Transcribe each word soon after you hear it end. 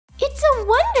a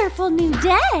wonderful new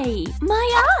day!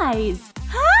 My eyes!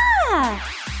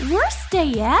 Ha! Worst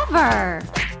day ever!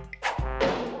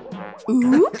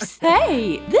 Oops!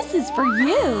 Hey, this is for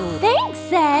you! Thanks,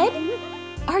 Ed!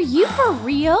 Are you for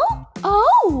real?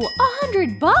 Oh,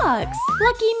 $100!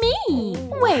 Lucky me!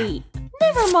 Wait,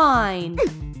 never mind.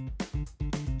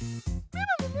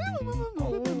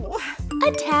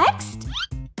 A text?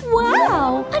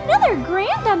 Wow, another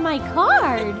grand on my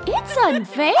card! It's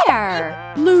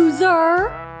unfair! Loser!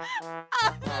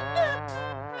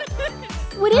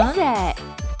 What is it?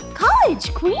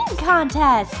 College Queen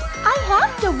Contest! I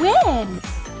have to win!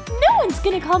 No one's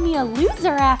gonna call me a loser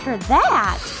after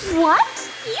that!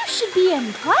 What? You should be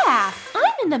in class!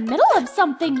 I'm in the middle of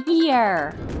something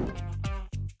here!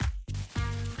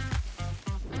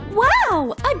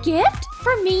 Wow! A gift?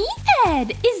 For me?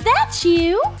 Ed, is that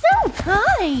you? So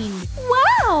kind!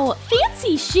 Wow!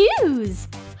 Fancy shoes!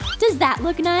 Does that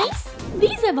look nice?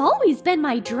 These have always been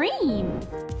my dream!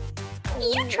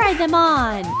 You try them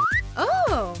on!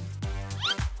 Oh!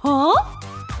 Huh?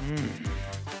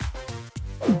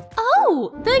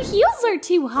 Oh! The heels are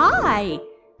too high!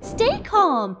 Stay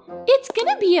calm! It's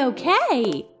gonna be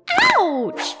okay!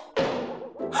 Ouch!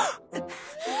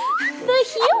 The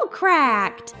heel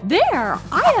cracked! There!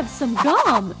 I have some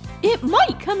gum! It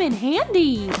might come in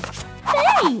handy!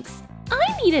 Thanks!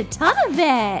 I need a ton of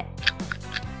it!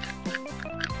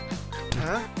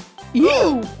 Huh?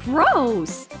 Ew!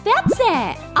 Gross! That's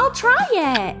it! I'll try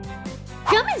it!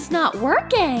 Gum is not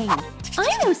working!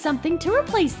 I know something to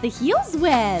replace the heels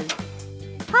with!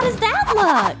 How does that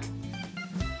look?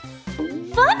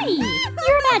 Funny!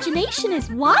 Your imagination is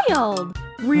wild!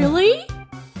 Really?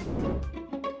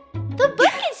 The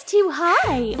book is too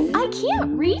high! I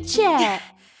can't reach it!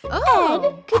 Oh.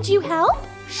 Ed, could you help?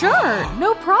 Sure,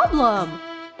 no problem!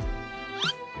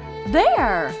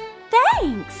 There!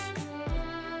 Thanks!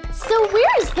 So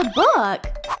where's the book?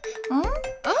 Oh.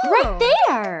 Right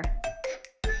there!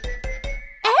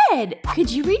 Ed,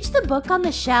 could you reach the book on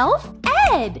the shelf?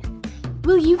 Ed!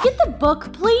 Will you get the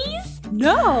book, please?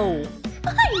 No!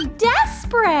 I'm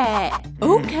desperate!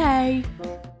 Okay.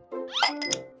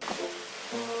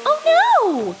 Oh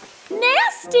no!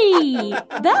 Nasty!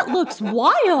 That looks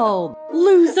wild!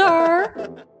 Loser!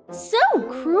 So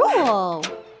cruel!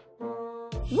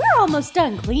 We're almost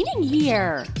done cleaning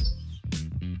here.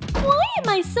 Why am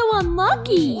I so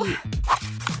unlucky?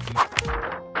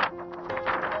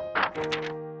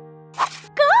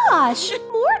 Gosh!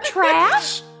 More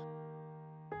trash?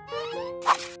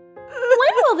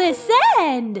 When will this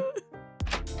end?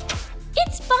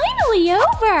 It's finally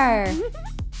over!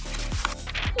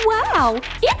 Wow!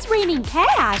 It's raining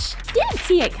cash! Didn't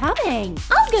see it coming!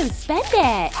 I'll go spend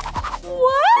it!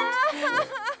 What?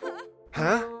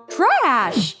 Huh?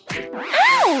 Trash!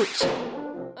 Ouch!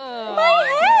 My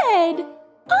head!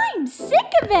 I'm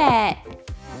sick of it!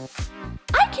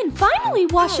 I can finally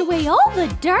wash away all the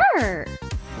dirt!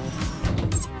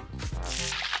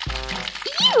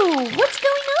 Ew! What's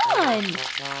going on?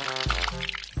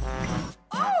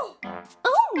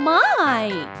 Oh my!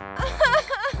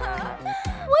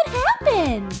 What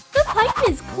happened? The pipe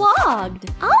is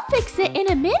clogged. I'll fix it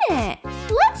in a minute.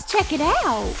 Let's check it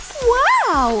out.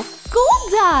 Wow!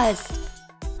 Gold dust!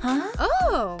 Huh?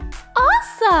 Oh.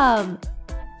 Awesome!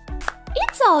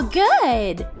 It's all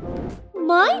good.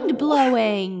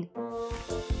 Mind-blowing.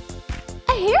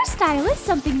 A hairstyle is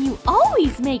something you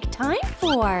always make time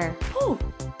for.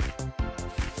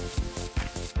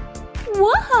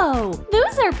 Whoa!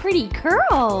 Those are pretty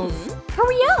curls.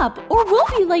 Hurry up, or we'll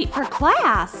be late for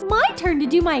class. My turn to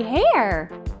do my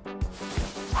hair.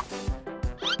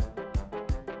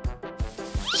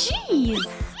 Jeez!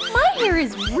 My hair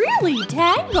is really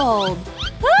tangled.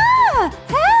 Ah!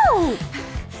 Help!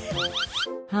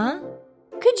 Huh?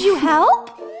 Could you help?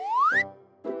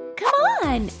 Come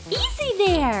on! Easy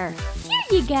there!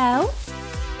 Here you go.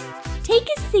 Take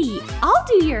a seat. I'll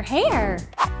do your hair.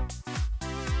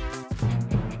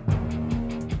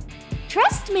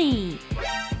 Trust me.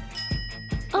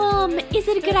 Is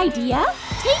it a good idea?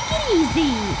 Take it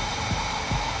easy.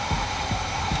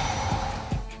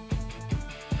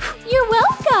 You're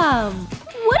welcome.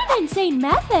 What an insane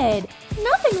method.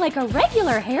 Nothing like a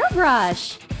regular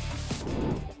hairbrush.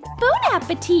 Bon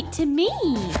appetit to me.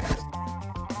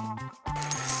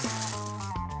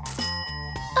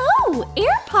 Oh,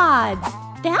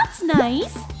 AirPods. That's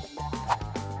nice.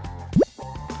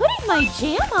 Putting my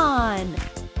jam on.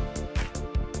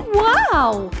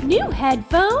 Wow! New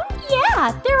headphone?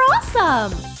 Yeah, they're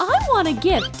awesome! I want a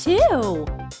gift too!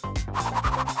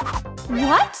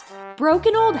 What?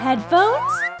 Broken old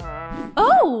headphones?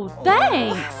 Oh,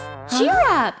 thanks! Cheer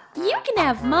up! You can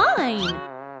have mine!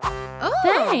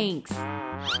 Thanks.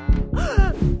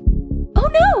 Oh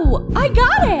no, I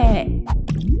got it.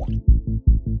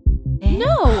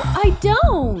 No, I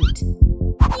don't.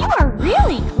 You are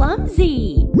really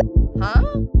clumsy. Huh?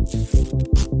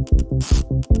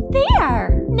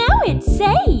 There, now it's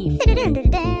safe.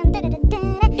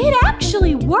 It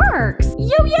actually works.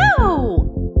 Yo-yo!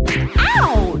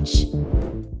 Ouch!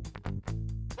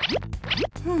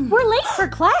 We're late for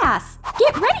class.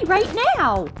 Get ready right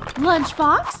now.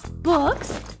 Lunchbox,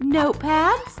 books,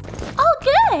 notepads, all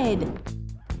good.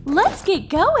 Let's get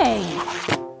going.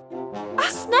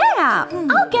 Snap!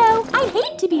 I'll go. I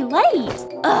hate to be late.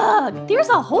 Ugh, there's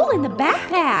a hole in the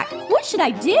backpack. What should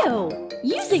I do?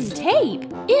 Using tape.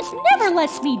 It never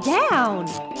lets me down.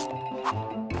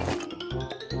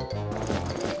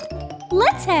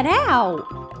 Let's head out.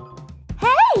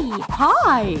 Hey!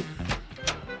 Hi!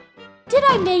 Did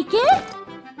I make it?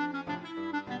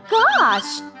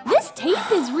 Gosh, this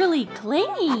tape is really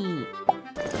clingy.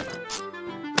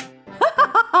 Ha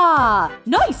ha ha ha!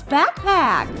 Nice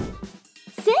backpack!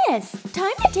 Sis,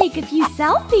 time to take a few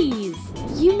selfies.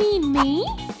 You mean me?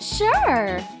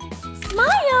 Sure.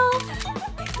 Smile!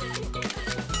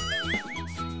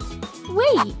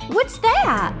 Wait, what's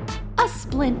that? A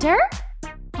splinter?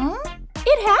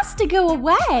 It has to go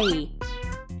away.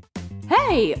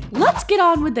 Hey, let's get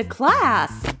on with the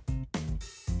class.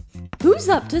 Who's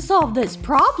up to solve this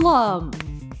problem?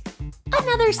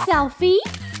 Another selfie?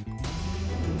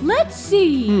 Let's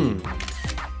see.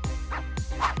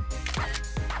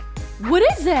 What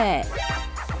is it?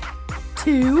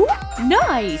 2?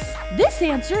 Nice! This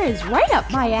answer is right up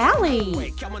my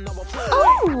alley.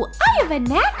 Oh, I have a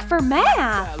knack for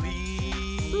math.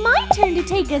 My turn to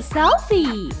take a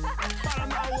selfie.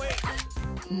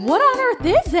 What on earth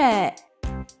is it?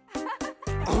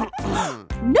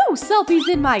 No selfies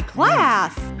in my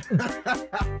class.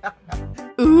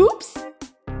 Oops.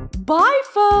 Bye,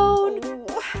 phone.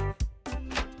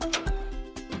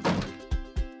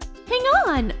 Hang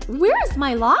on, where's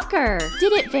my locker?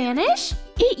 Did it vanish?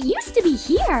 It used to be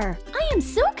here. I am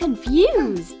so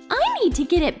confused. I need to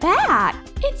get it back.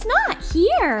 It's not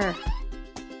here.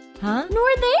 Huh? Nor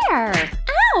there.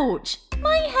 Ouch!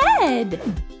 My head.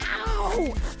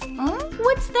 Ow!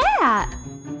 What's that?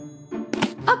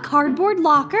 A cardboard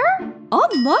locker?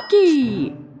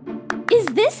 Unlucky! Is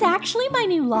this actually my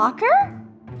new locker?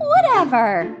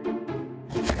 Whatever.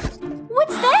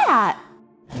 What's that?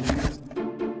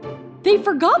 They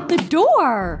forgot the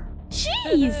door!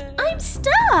 Jeez, I'm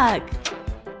stuck!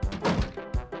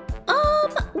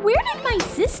 Where did my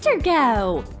sister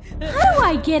go? How do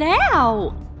I get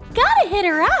out? Gotta hit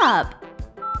her up!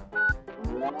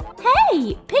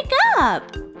 Hey, pick up!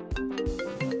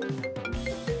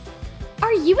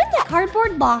 Are you in the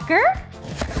cardboard locker?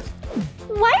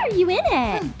 Why are you in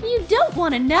it? You don't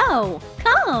want to know.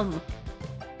 Come!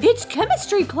 It's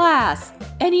chemistry class!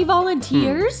 Any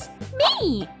volunteers?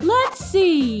 Me! Let's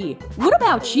see. What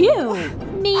about you?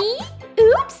 Me?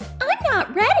 Oops, I'm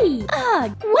not ready.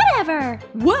 Ugh, whatever.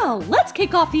 Well, let's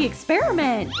kick off the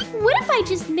experiment. What if I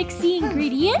just mix the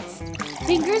ingredients?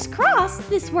 Fingers crossed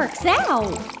this works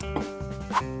out.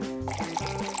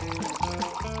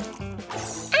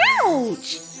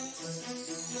 Ouch!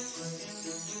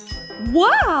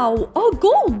 Wow, a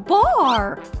gold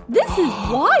bar! This is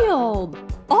wild!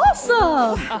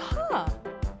 Awesome! Aha!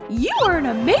 You are an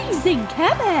amazing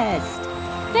chemist!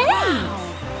 Thanks!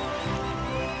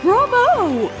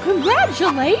 Bravo!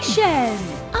 Congratulations!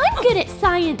 I'm good at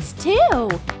science too!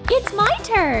 It's my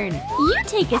turn! You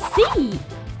take a seat!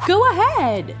 Go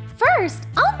ahead! First,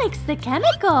 I'll mix the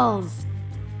chemicals.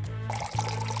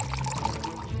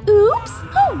 Oops!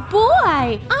 Oh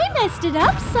boy! I messed it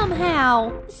up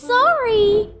somehow!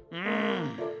 Sorry!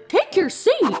 Take your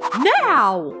seat,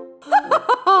 now! Ha ha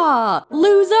ha!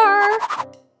 Loser!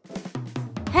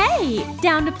 Hey,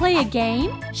 down to play a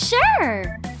game?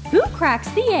 Sure! Who cracks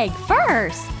the egg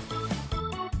first?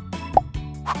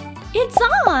 It's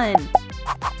on!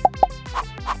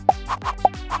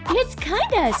 It's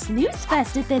kinda a snooze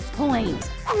fest at this point.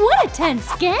 What a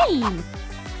tense game!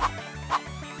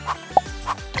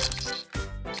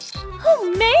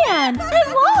 Oh man! I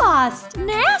lost!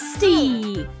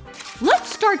 Nasty!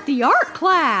 Let's start the art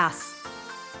class!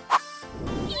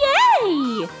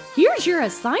 Yay! Here's your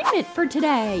assignment for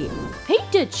today.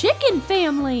 Paint a chicken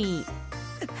family.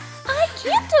 I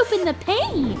can't open the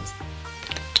paint.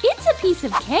 It's a piece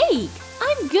of cake.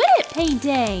 I'm good at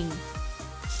painting.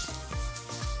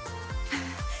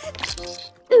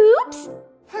 Oops!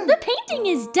 The painting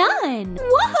is done.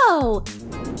 Whoa!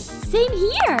 Same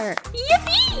here.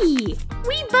 Yippee!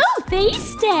 We both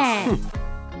aced it.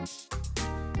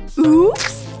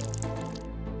 Oops!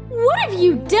 What have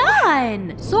you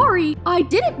done? Sorry, I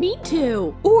didn't mean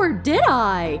to. Or did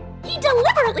I? He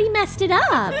deliberately messed it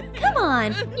up. Come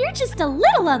on, you're just a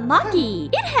little unlucky.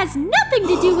 It has nothing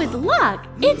to do with luck.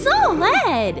 It's all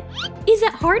Ed. Is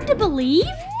it hard to believe?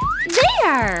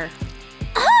 There!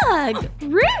 Ugh!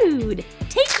 Rude!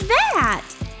 Take that!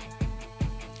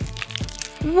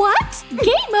 What?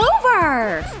 Game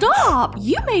over! Stop!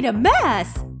 You made a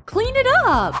mess! Clean it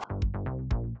up!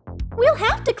 We'll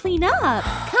have to clean up.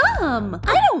 Come!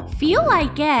 I don't feel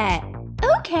like it.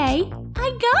 Okay,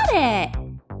 I got it.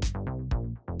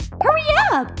 Hurry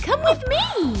up! Come with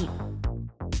me!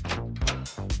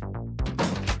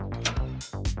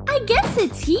 I guess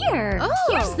it's here. Oh.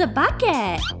 Here's the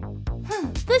bucket.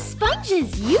 The sponge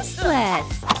is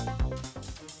useless.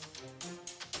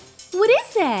 What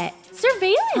is it?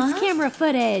 Surveillance camera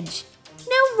footage.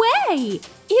 No way!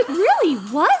 It really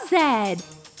was Ed.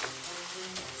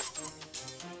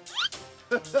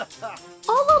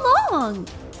 All along.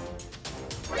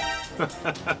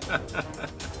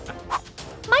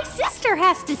 My sister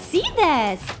has to see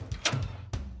this.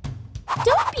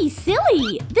 Don't be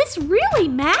silly. This really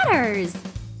matters.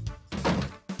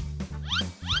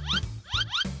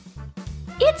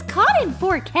 It's caught in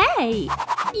 4K.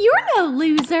 You're no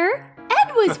loser.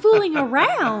 Ed was fooling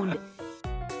around.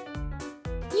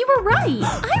 You were right.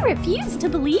 I refuse to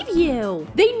believe you.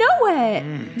 They know it.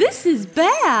 This is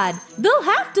bad. They'll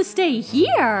have to stay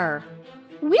here.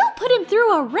 We'll put him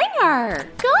through a ringer.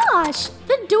 Gosh,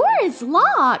 the door is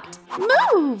locked.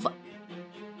 Move.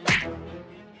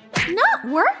 Not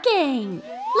working.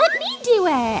 Let me do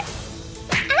it.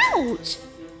 Ouch.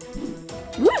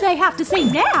 What do they have to say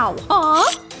now, huh?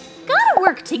 Gotta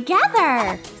work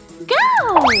together.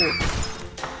 Go.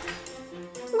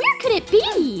 Where could it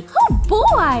be? Oh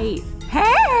boy!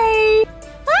 Hey!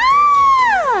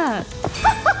 Ah!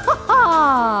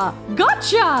 Ha!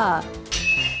 Gotcha!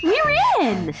 We're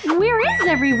in! Where is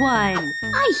everyone?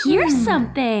 I hear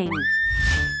something.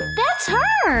 That's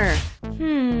her!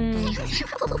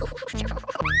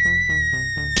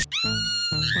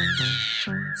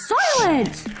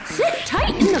 Silence! Sit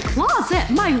tight in the closet,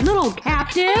 my little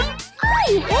captive!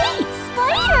 I hate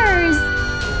spiders!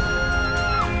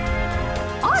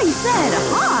 I said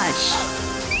hush!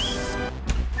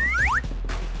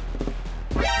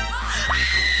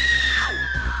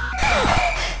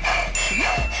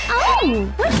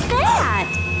 Oh, what's that?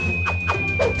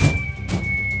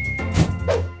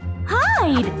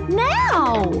 Hide,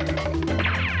 now!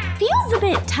 Feels a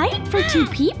bit tight for two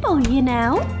people, you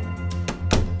know.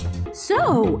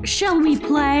 So, shall we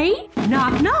play?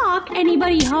 Knock knock,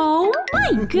 anybody home?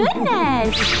 My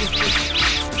goodness!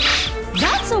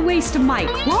 That's a waste of my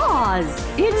claws.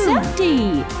 It's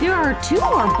empty. There are 2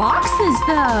 more boxes,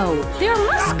 though. There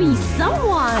must be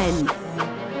someone.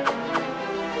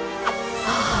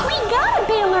 We gotta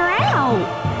bail her out.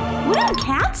 What do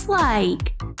cats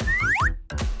like?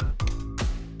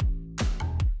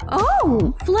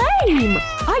 Oh, flame!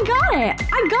 I got it!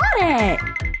 I got it!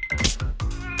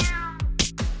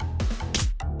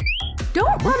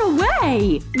 Don't run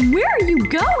away! Where are you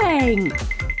going?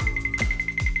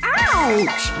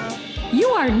 Ouch! You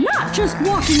are not just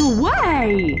walking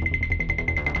away!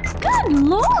 Good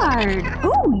Lord!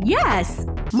 Oh, yes!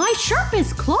 My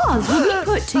sharpest claws will be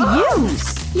put to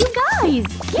use! You guys,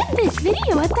 give this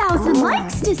video 1,000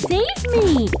 likes to save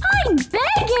me! I'm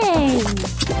begging!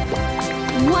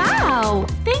 Wow!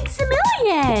 Thanks a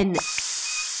million!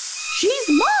 She's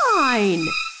mine!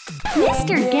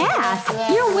 Mr. Gas,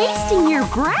 you're wasting your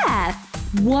breath!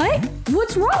 What?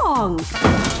 What's wrong?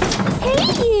 Hey,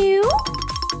 you!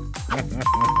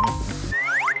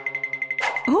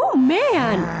 Oh,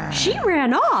 man! She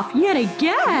ran off yet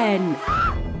again!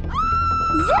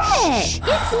 Zip it!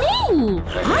 It's me!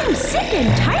 I'm sick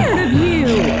and tired of you!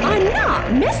 I'm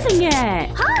not missing it!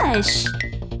 Hush!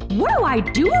 What do I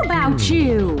do about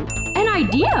you? An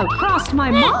idea crossed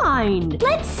my mind!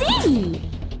 Let's see!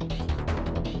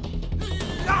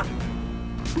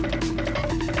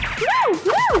 Move!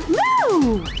 Move!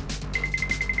 Move!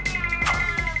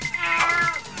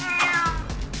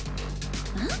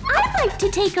 I'd like to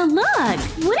take a look.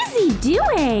 What is he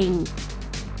doing?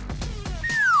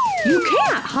 You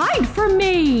can't hide from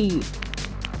me!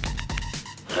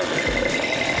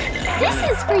 This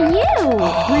is for you!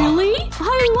 Really?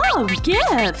 I love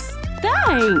gifts!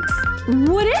 Thanks!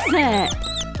 What is it?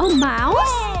 A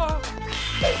mouse?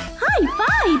 High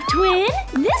five, twin!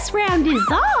 This round is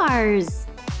ours!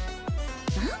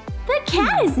 The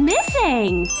cat is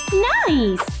missing!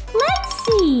 Nice! Let's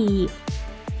see!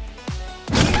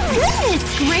 Goodness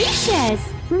gracious!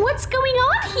 What's going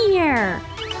on here?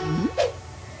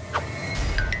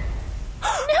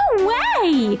 No way!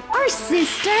 way! Our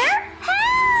sister?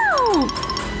 Help!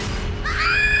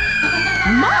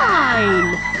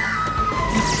 Mine!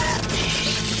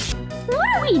 What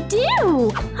do we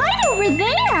do? Hide over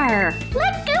there!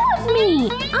 Let go of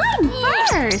me! I'm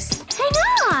first! Hang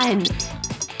on!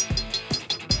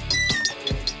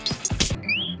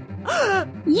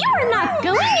 You are not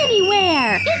going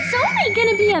anywhere! It's only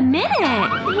gonna be a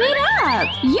minute! Wait up!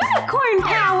 Unicorn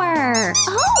power!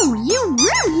 Oh, you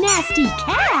rude, nasty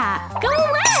cat! Go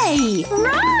away!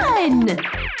 Run!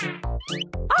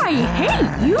 I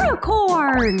hate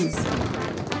unicorns!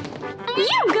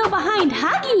 You go behind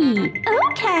Huggy!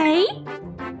 Okay!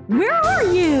 Where are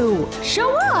you?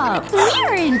 Show up!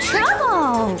 We're in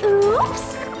trouble!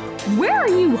 Oops! Where are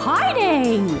you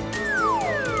hiding?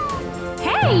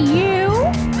 Hey, you!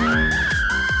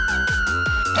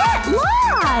 Get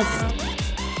lost!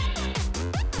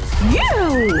 You!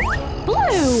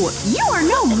 Blue, you are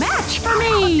no match for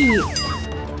me!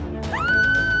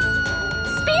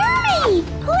 Spare me!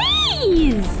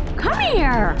 Please! Come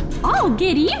here! I'll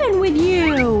get even with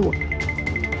you!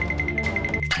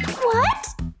 What?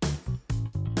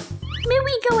 May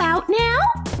we go out now?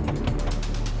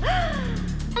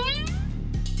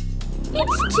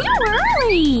 It's too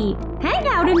early! Hang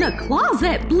out in the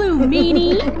closet, Blue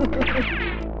Meanie!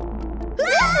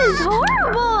 This is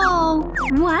horrible!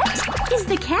 What? Is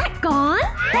the cat gone?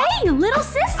 Hey, little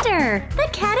sister! The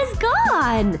cat is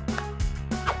gone!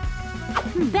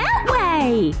 That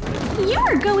way! You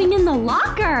are going in the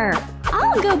locker!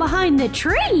 I'll go behind the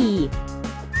tree!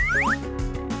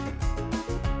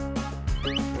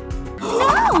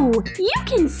 No! You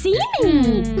can see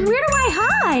me! Where do I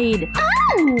hide?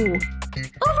 Oh!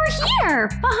 Over here!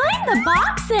 Behind the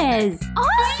boxes!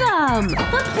 Awesome!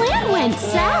 The plan went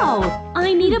south!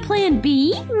 I need a plan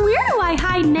B? Where do I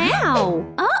hide now?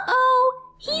 Uh-oh!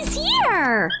 He's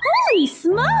here! Holy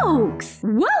smokes!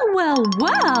 Well, well,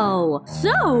 well!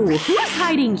 So, who's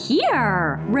hiding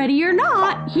here? Ready or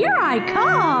not, here I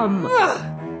come!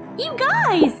 You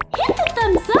guys, hit the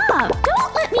thumbs up!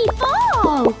 Don't let me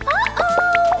fall!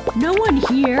 Uh-oh! No one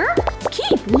here?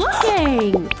 Keep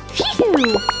looking!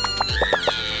 Phew!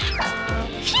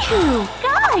 Phew!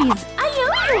 Guys, I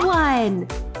owe you one!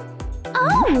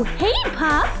 Oh, hey,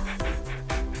 Puff!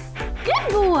 Good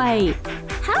boy!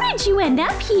 How did you end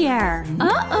up here?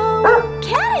 Uh-oh!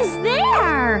 Cat is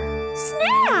there!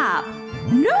 Snap!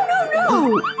 No, no,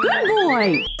 no! Good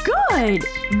boy! Good!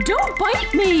 Don't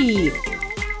bite me!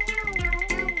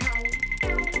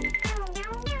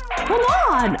 Come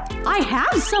on! I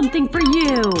have something for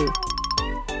you!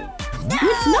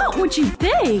 It's not what you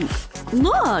think!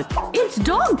 Look! It's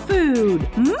dog food!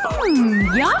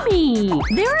 Mmm! Yummy!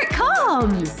 There it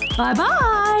comes!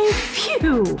 Bye-bye!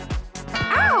 Phew!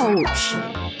 Ouch!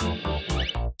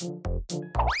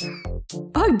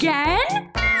 Again?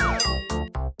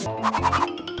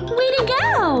 Way to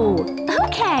go!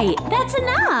 Okay, that's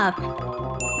enough!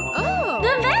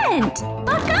 The vent!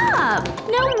 Buck up!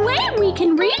 No way we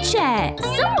can reach it!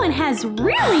 Someone has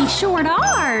really short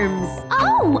arms!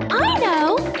 Oh, I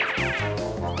know!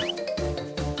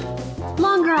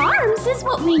 Longer arms is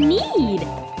what we need!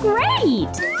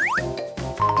 Great!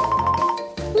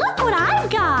 Look what I've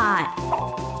got!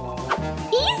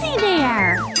 Easy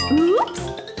there! Oops!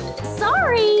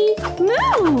 Sorry!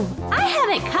 Move! I have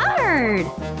it covered!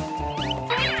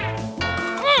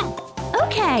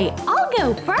 Okay, I'll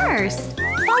go first!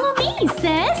 Follow me,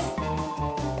 sis!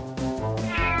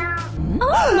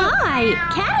 Oh my!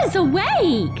 Cat is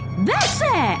awake! That's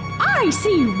it! I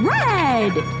see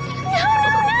red! No,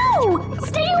 no, no!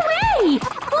 Stay away!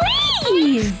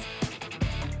 Please!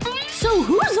 So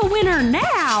who's the winner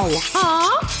now,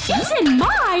 huh? It's in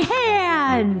my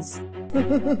hands!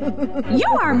 You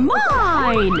are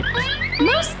mine!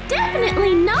 Most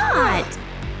definitely not!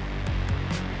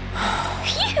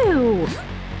 Phew!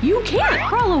 You can't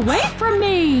crawl away from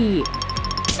me!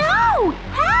 No!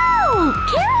 Help!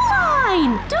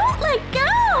 Caroline! Don't let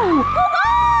go! Hold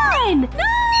on!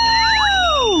 No!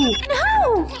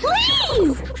 No!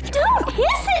 Please! Don't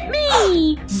hiss at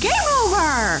me! Game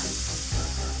over!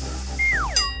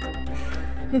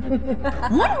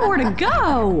 One more to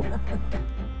go!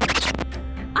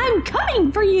 I'm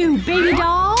coming for you, baby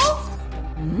doll!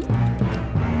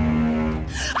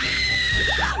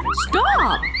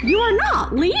 Stop! You are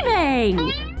not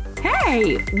leaving!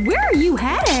 Hey, where are you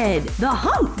headed? The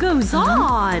hunt goes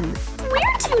on!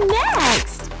 Where to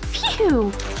next?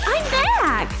 Phew! I'm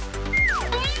back!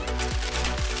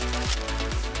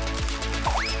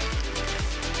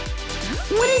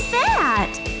 What is that?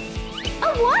 A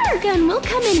water gun will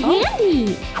come in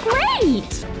handy!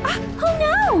 Great! Oh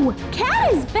no!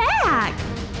 Cat is back!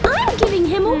 I'm I'm giving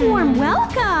him a warm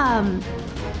welcome.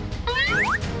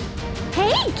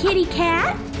 Hey, kitty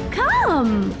cat,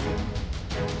 come.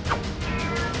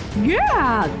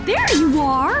 Yeah, there you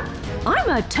are. I'm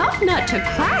a tough nut to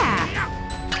crack.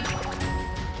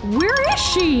 Where is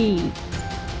she?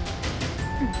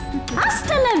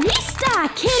 Hasta la vista,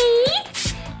 kitty!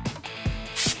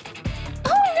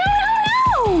 Oh,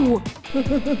 no!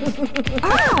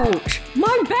 Ouch!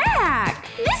 My back!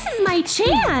 This is my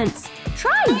chance!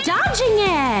 Try dodging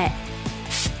it!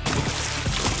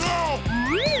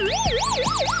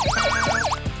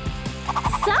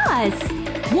 Sus!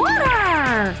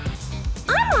 Water!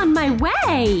 I'm on my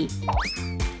way!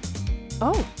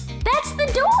 Oh. That's the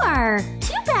door!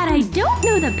 Too bad I don't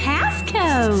know the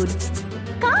passcode!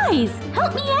 Guys,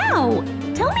 help me out!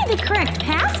 Tell me the correct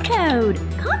passcode!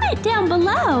 Comment down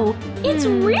below! It's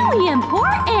really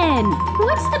important!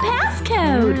 What's the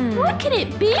passcode? What could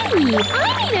it be? I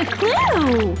need a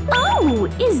clue! Oh,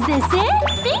 is this it?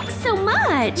 Thanks so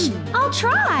much! I'll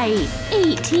try!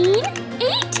 18,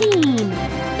 18!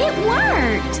 It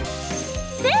worked!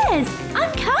 Sis,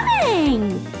 I'm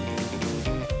coming!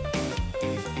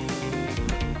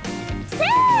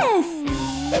 Sis!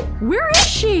 Where is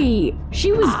she?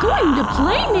 She was going to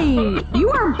play me! You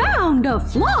are bound to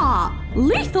flop!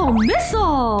 Lethal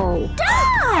missile!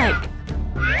 Duck!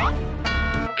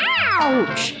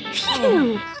 Ouch!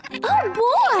 Phew! Oh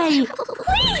boy!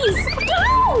 Please,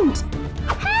 don't!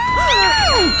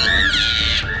 Help!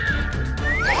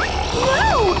 No!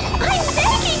 I'm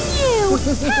begging you!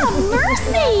 Have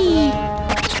mercy!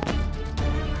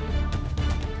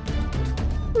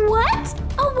 What?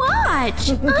 A watch!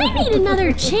 I need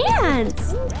another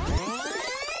chance!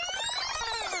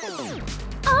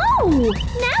 Oh!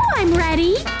 Now I'm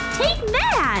ready! Take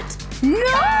that!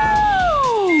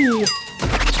 No!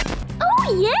 Oh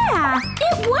yeah!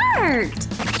 It worked!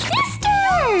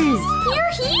 Sisters!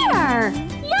 You're here!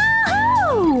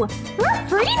 Yahoo! We're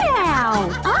free now!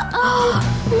 Uh-oh!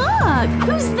 Look!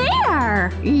 Who's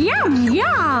there? Yum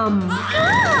yum!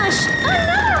 Gosh!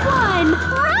 Another one!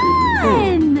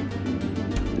 Run!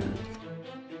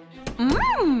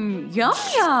 Yum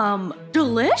yum!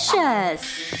 Delicious!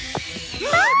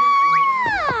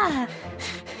 Ah!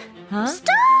 Huh?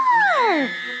 Star!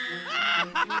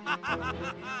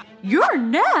 You're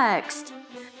next!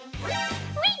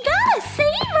 We gotta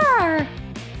save her!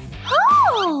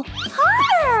 Pull!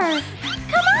 Harder!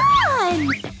 Come on!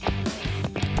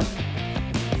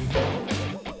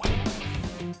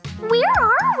 Where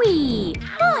are we?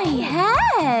 My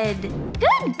head!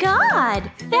 Good God!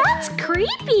 That's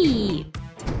creepy!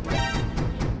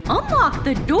 Unlock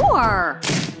the door!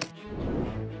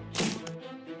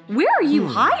 Where are you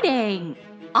hiding?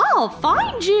 I'll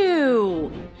find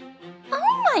you!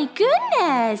 Oh my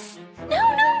goodness!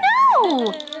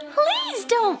 No! Please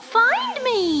don't find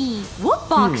me! What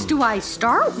box do I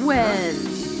start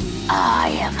with? I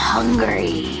am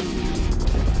hungry.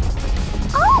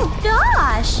 Oh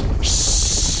gosh!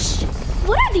 Shh!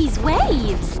 What are these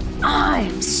waves?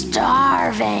 I'm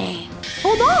starving.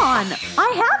 Hold on!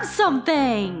 I have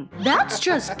something! That's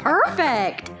just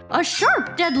perfect! A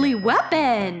sharp, deadly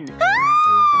weapon!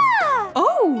 Ah!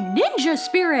 Oh, ninja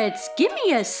spirits, give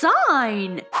me a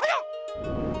sign!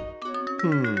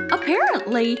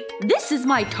 Apparently, this is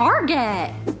my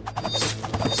target!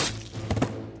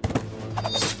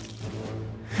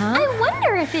 Huh? I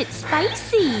wonder if it's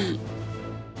spicy!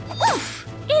 Oof!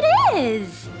 It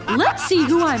is! Let's see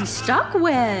who I'm stuck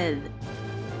with!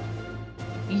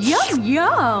 Yum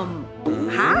yum!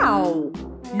 How?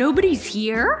 Nobody's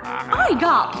here? I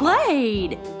got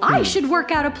played! I should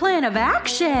work out a plan of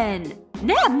action!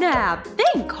 Nab nab,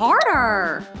 think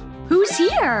harder! Who's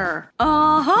here?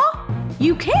 Uh-huh!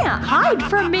 You can't hide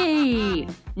from me!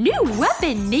 New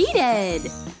weapon needed!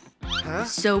 Huh?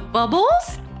 Soap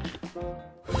bubbles?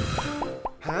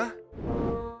 Huh?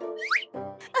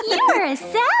 You're a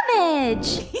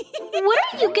savage! What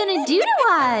are you gonna do to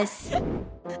us?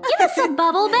 Give us a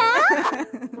bubble bath?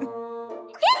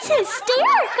 It's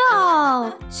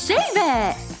hysterical! Save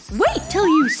it! Wait till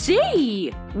you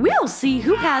see! We'll see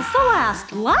who has the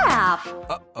last laugh!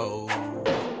 Uh-oh.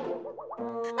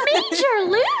 Major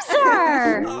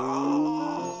loser!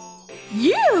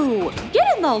 You!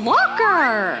 Get in the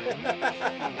locker!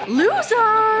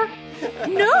 Loser!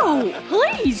 No!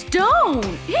 Please don't!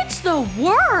 It's the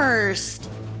worst!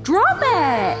 Drop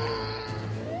it!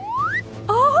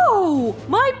 Oh!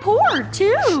 My poor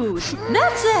tooth!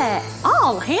 That's it!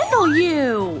 I'll handle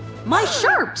you! My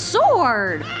sharp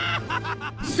sword!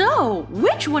 So,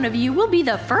 which one of you will be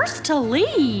the first to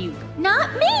leave?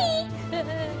 Not me!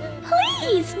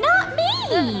 Please, not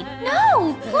me!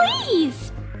 No,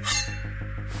 please!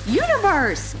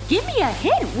 Universe, give me a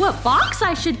hint what box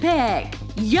I should pick.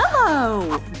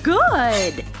 Yellow.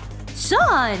 Good.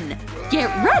 Sun, get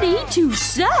ready to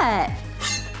set.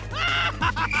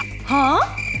 Huh?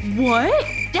 What?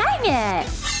 Dang it.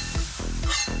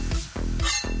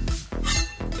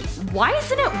 Why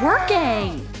isn't it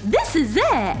working? This is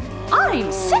it.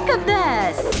 I'm sick of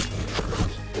this.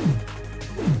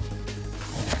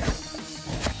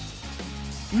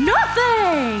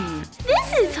 Nothing!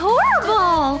 This is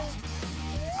horrible!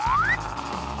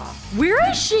 Where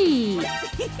is she?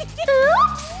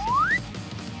 Oops!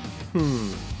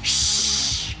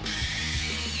 Shh!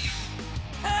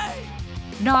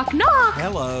 Knock, knock!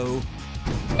 Hello.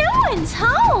 No one's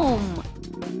home!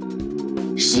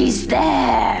 She's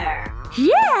there!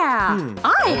 Yeah!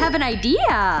 I have an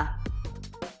idea!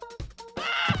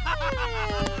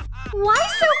 Why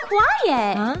so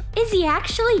quiet? Huh? Is he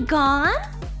actually gone?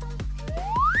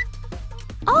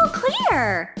 All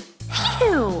clear!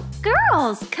 Phew!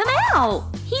 Girls, come out!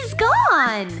 He's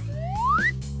gone!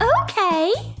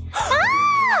 Okay!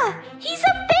 Ah! He's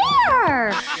up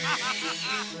there!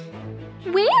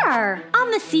 Where?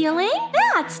 On the ceiling?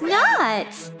 That's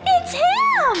nuts! It's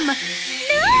him!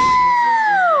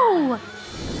 No!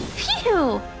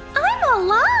 Phew! I'm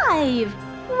alive!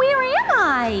 Where am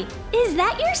I? Is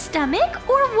that your stomach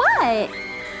or what?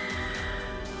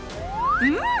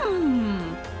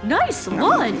 Mmm! Nice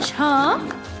lunch, huh?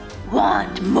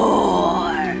 Want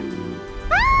more?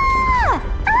 Ah!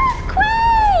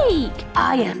 Earthquake!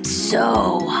 I am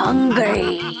so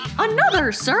hungry.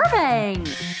 Another serving!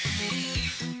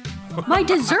 My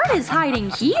dessert is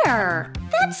hiding here.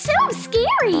 That's so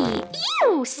scary!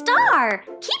 Ew, Star!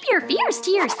 Keep your fears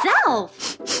to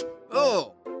yourself.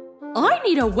 Oh. I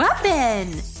need a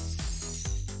weapon!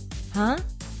 Huh?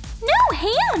 No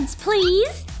hands,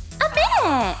 please! A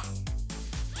minute!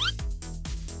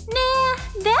 Nah,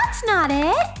 that's not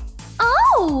it.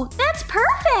 Oh, that's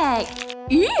perfect!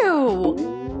 Ew!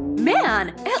 Man,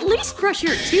 at least brush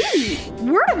your teeth!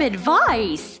 Word of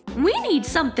advice! We need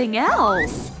something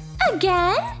else!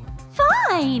 Again?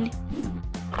 Fine!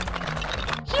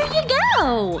 Here you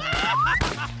go!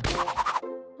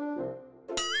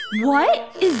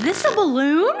 What? Is this a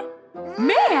balloon?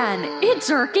 Man, it's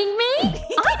irking me!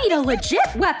 I need a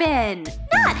legit weapon!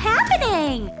 Not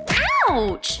happening!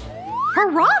 Ouch!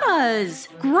 Piranhas!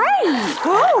 Great!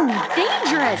 Oh,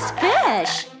 dangerous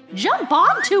fish! Jump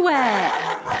onto it!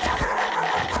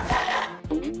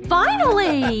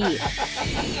 Finally!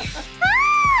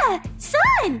 Ah!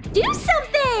 Son, do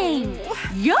something!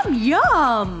 Yum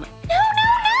yum! No, no,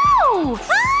 no!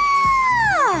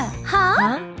 Ah!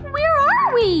 Huh? Where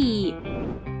are we?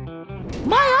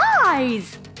 My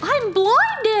eyes! I'm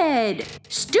blinded!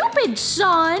 Stupid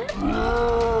son!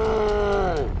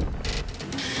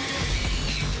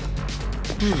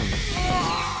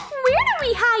 Where do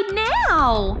we hide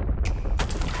now?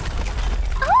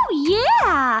 Oh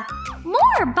yeah!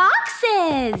 More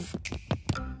boxes!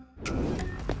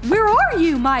 Where are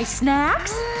you, my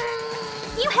snacks?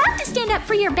 You have to stand up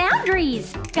for your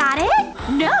boundaries. Got it?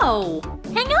 No.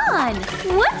 Hang on.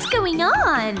 What's going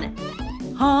on?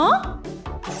 Huh?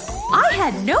 I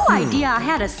had no idea I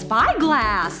had a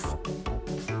spyglass.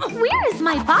 Where is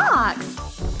my box?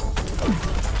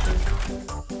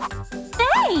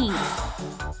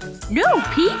 Thanks. No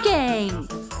peeking.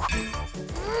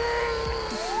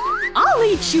 I'll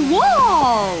eat you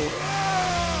all.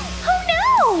 Oh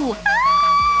no!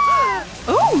 Ah!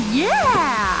 Oh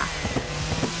yeah!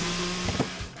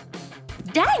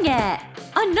 Dang it!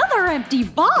 Another empty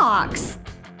box!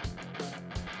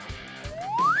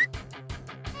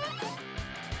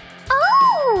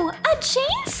 Oh! A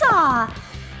chainsaw!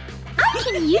 I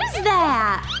can use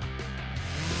that!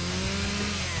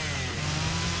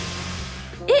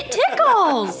 It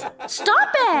tickles!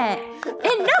 Stop it!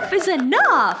 Enough is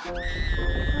enough!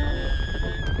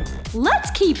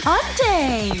 Let's keep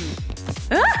hunting!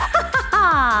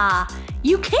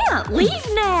 You can't leave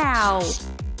now!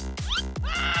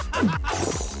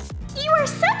 You are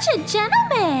such a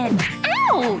gentleman!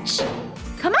 Ouch!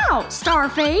 Come out,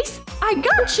 Starface! I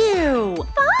got you!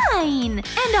 Fine!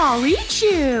 And I'll eat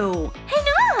you! Hang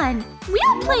on!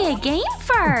 We'll play a game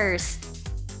first!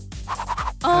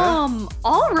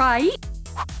 Alright.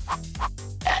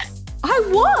 I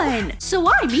won! So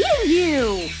I'm eating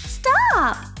you!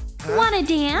 Stop! Wanna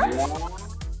dance?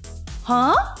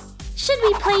 Huh? Should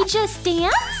we play Just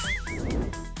Dance?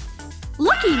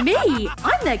 Lucky me!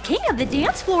 I'm the king of the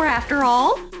dance floor after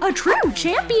all! A true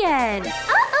champion!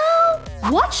 Uh-oh!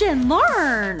 Watch and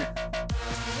learn!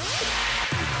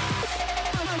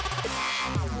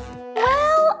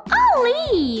 Well, I'll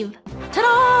leave!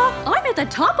 Ta-da! I'm at the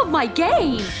top of my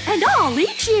game, and I'll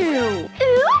eat you!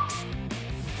 Oops!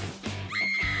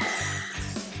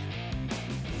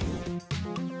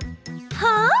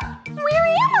 Huh? Where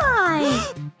am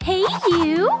I? Hey,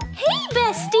 you! Hey,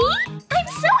 bestie! I'm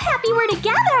so happy we're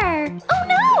together! Oh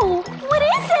no! What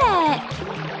is it?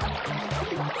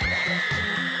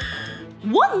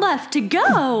 One left to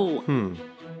go!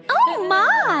 Oh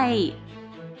my!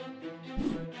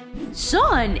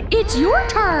 Son, it's your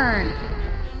turn!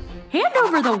 Hand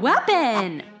over the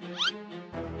weapon!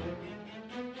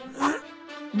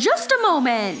 Just a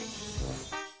moment!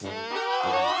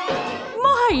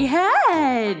 My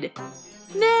head!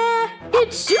 Nah,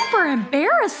 it's super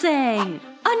embarrassing!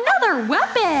 Another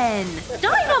weapon!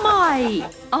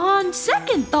 Dynamite! On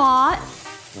second thought…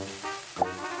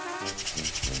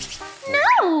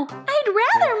 No! I'd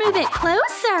rather move it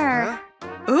closer!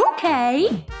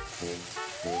 Okay!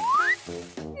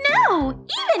 No!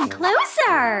 Even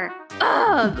closer!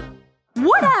 Ugh!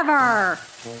 Whatever!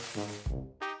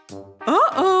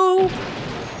 Uh-oh!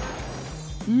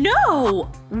 No!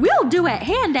 We'll do it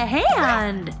hand to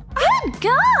hand! Good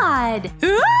God!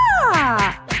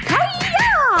 Ah!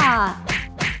 Kaya!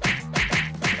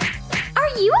 Are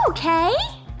you okay?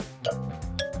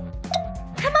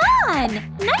 Come on!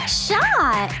 Nice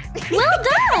shot! Well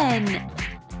done!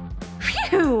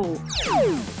 Phew!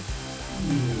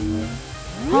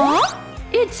 Huh?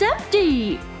 It's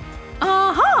empty!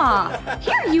 Aha!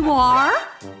 Here you are!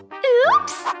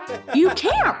 Oops! You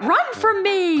can't run from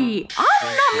me!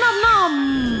 Nom nom nom!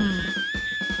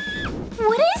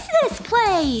 What is this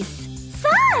place?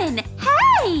 Son!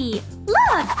 Hey!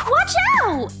 Look! Watch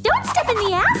out! Don't step in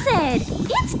the acid!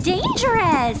 It's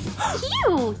dangerous!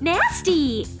 Ew!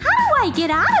 Nasty! How do I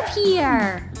get out of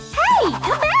here? Hey!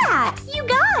 Come back! You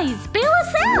guys! Bail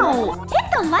us out! Hit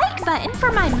the like button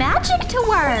for my magic to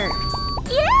work!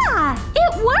 Yeah!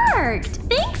 It worked!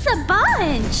 Thanks a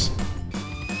bunch!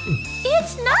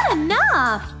 It's not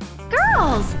enough!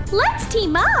 Girls, let's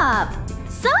team up!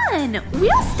 Son,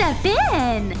 we'll step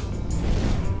in!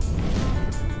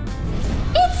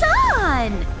 It's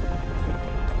on!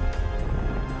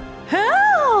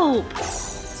 Help!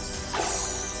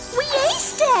 We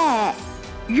aced it!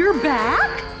 You're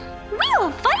back?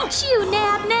 We'll fight you,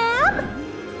 Nab Nab!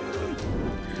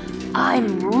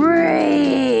 I'm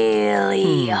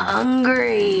really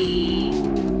hungry.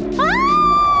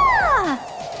 Ah!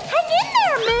 Hang in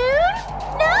there, Moon!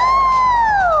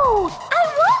 No! I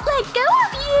won't let go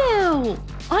of you!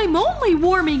 I'm only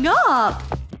warming up!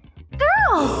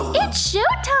 Girls, it's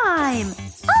showtime!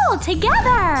 All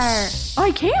together!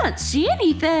 I can't see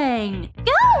anything!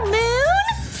 Go, Moon!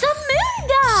 Some moon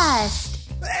dust!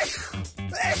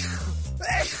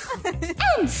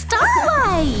 And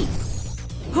starlight!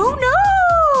 Oh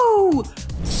no!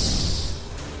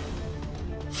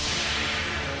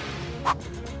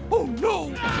 Oh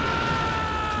no!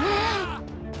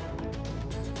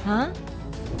 Huh?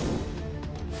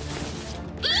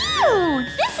 Ew!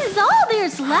 This is all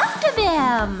there's left of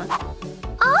him!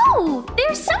 Oh!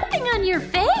 There's something on your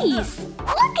face!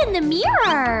 Look in the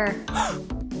mirror!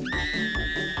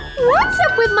 What's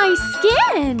up with my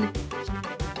skin?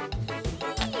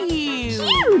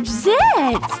 Huge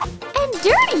zits! And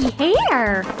dirty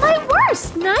hair! My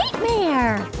worst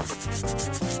nightmare!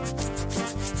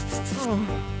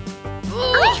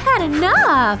 I had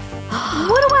enough!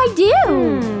 What do I do?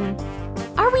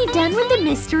 Are we done with the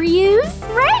mystery use?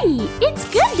 Great! It's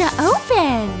good to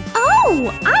open!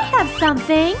 Oh! I have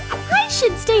something! I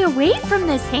should stay away from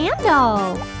this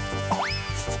handle!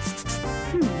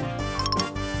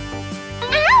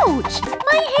 Ouch!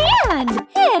 My hand!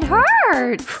 It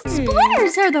hurts!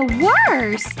 Splinters are the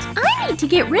worst! I need to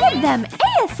get rid of them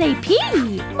ASAP!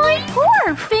 My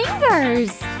poor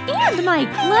fingers! And my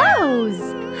clothes!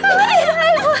 How did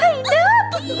I wind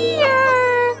up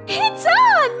here? It's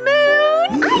on,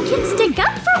 Moon! I can stick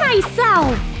up for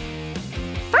myself!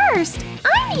 First,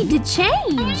 I need to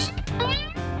change!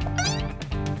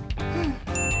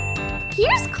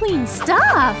 Here's clean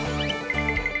stuff!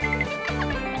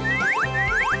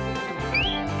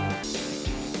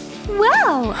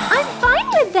 Well, I'm fine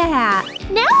with that!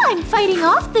 Now I'm fighting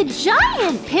off the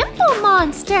giant pimple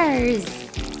monsters!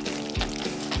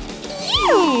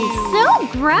 Ew! So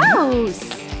gross!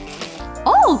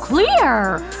 All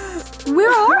clear!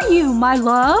 Where are you, my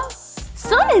love?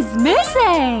 Sun is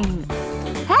missing!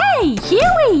 Hey,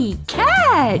 Huey!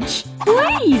 Catch!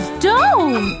 Please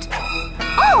don't!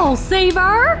 I'll save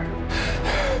her!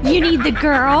 You need the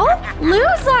girl?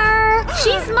 Loser!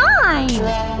 She's mine!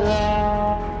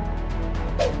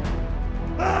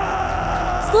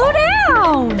 Slow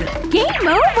down! Game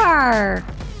over!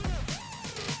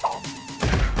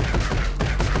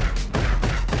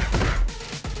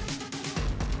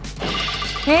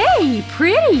 Hey,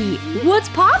 pretty! What's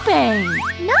popping?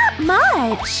 Not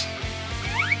much.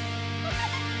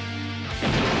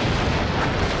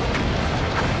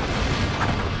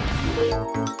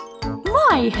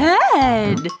 My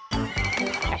head!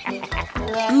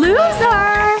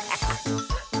 Loser!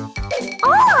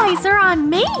 All eyes are on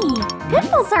me!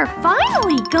 Pimples are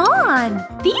finally gone!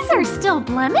 These are still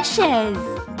blemishes.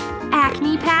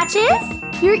 Acne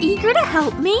patches? You're eager to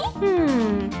help me?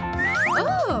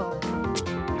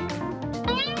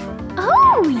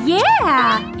 Oh,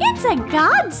 yeah! It's a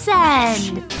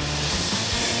godsend!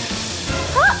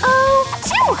 Uh-oh!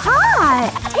 Too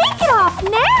hot! Take it off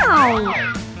now!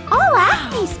 All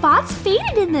acne spots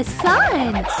faded in the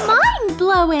sun!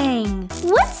 Mind-blowing!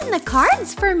 What's in the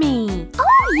cards for me?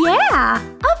 Oh, yeah!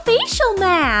 A facial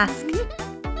mask!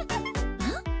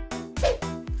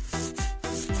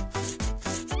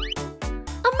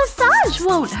 A massage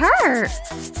won't hurt!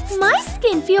 My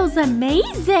skin feels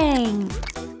amazing!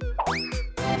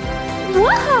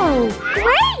 Whoa!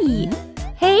 Great!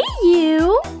 Hey,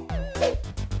 you!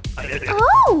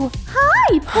 Oh!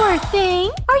 Hi, poor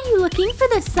thing! Are you looking for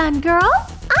the sun girl?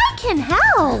 I can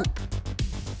help!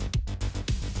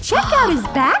 Check out his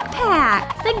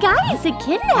backpack! The guy is a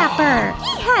kidnapper!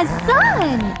 He has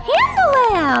sun! Handle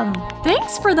him!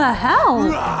 Thanks for the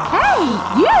help! Hey,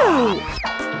 you!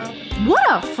 What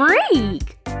a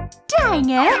freak! Dang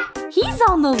it! He's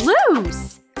on the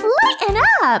loose! Lighten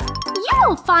up!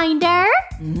 You'll find her!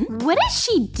 What is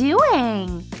she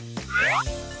doing?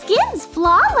 Skin's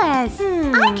flawless!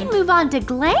 I can move on to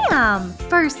glam!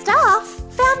 First off,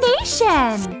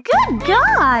 foundation! Good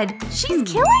God! She's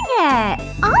killing it!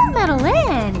 I'll meddle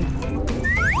in!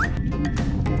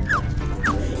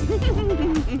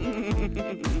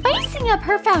 Spicing up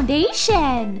her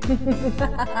foundation!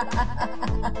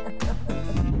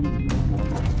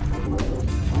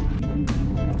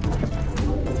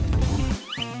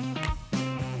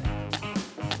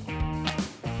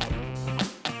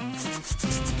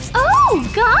 Oh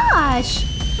gosh!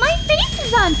 My face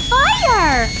is on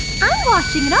fire! I'm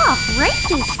washing it off right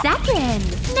this second!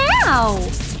 Now!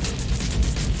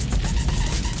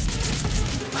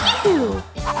 Phew!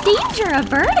 Danger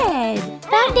averted!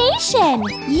 Foundation!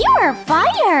 You are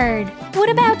fired! What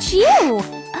about you?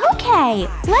 Okay,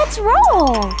 let's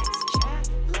roll!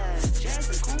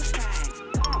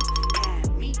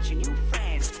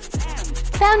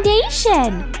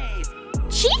 Foundation!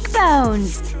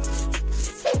 Cheekbones!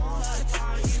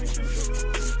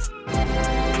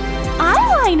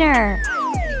 Eyeliner!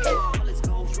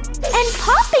 And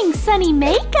popping sunny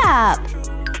makeup!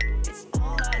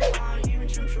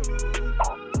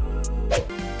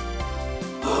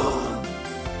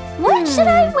 What should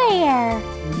I wear?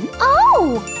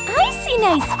 Oh! I see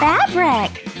nice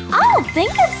fabric! I'll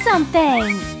think of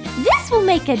something! This will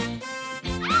make a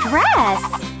dress!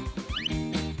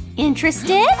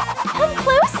 Interested? Come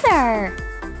closer!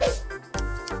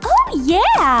 Oh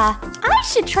yeah! I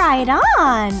should try it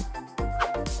on!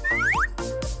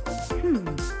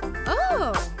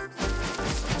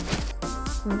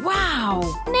 Wow!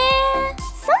 Nah,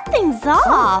 something's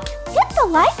off. Hit the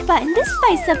like button to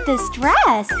spice up this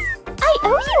dress. I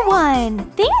owe you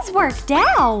one. Things worked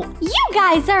out. You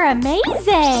guys are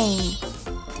amazing.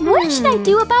 What should I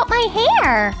do about my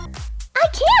hair? I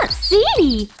can't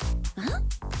see.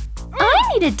 I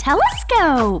need a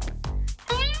telescope.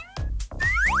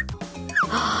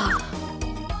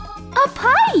 A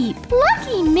pipe!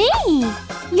 Lucky me!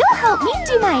 You'll help me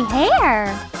do my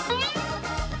hair.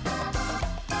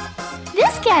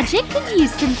 This gadget could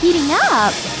use some heating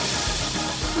up.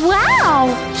 Wow!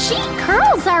 Sheet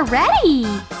curls are ready!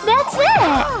 That's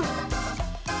it!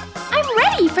 I'm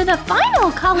ready for the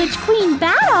final college queen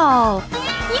battle!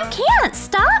 You can't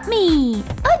stop me!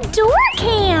 A door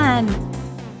can!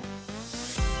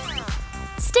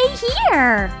 Stay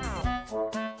here!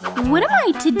 What am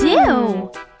I to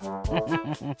do?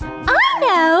 I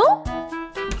know!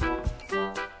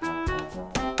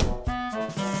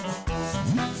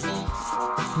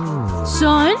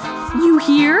 Son, you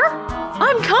here?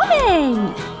 I'm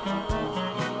coming!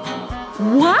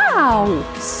 Wow!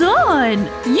 Son,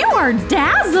 you are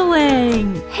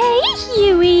dazzling! Hey,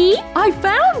 Huey! I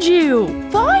found you!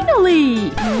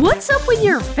 Finally! What's up with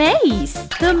your face?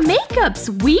 The makeup's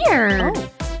weird!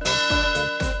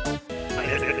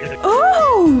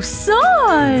 Oh,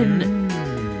 son!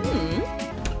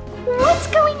 What's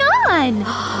going on?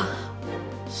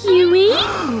 Huey?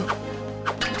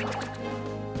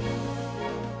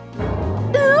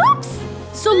 Oops!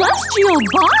 Celestial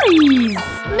bodies!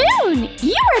 Moon,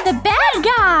 you are the bad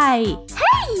guy!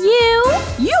 Hey, you!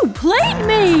 You played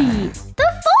me! The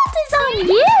fault is on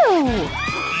you!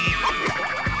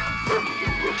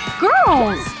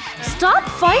 Stop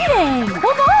fighting!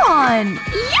 Hold on!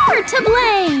 You're to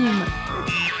blame!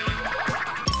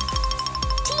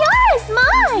 Tiara's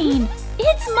mine!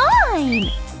 It's mine!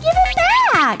 Give it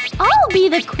back! I'll be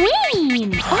the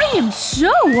queen! I am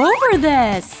so over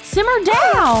this! Simmer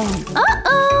down!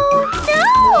 Uh-oh!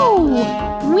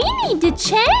 No! We need to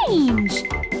change!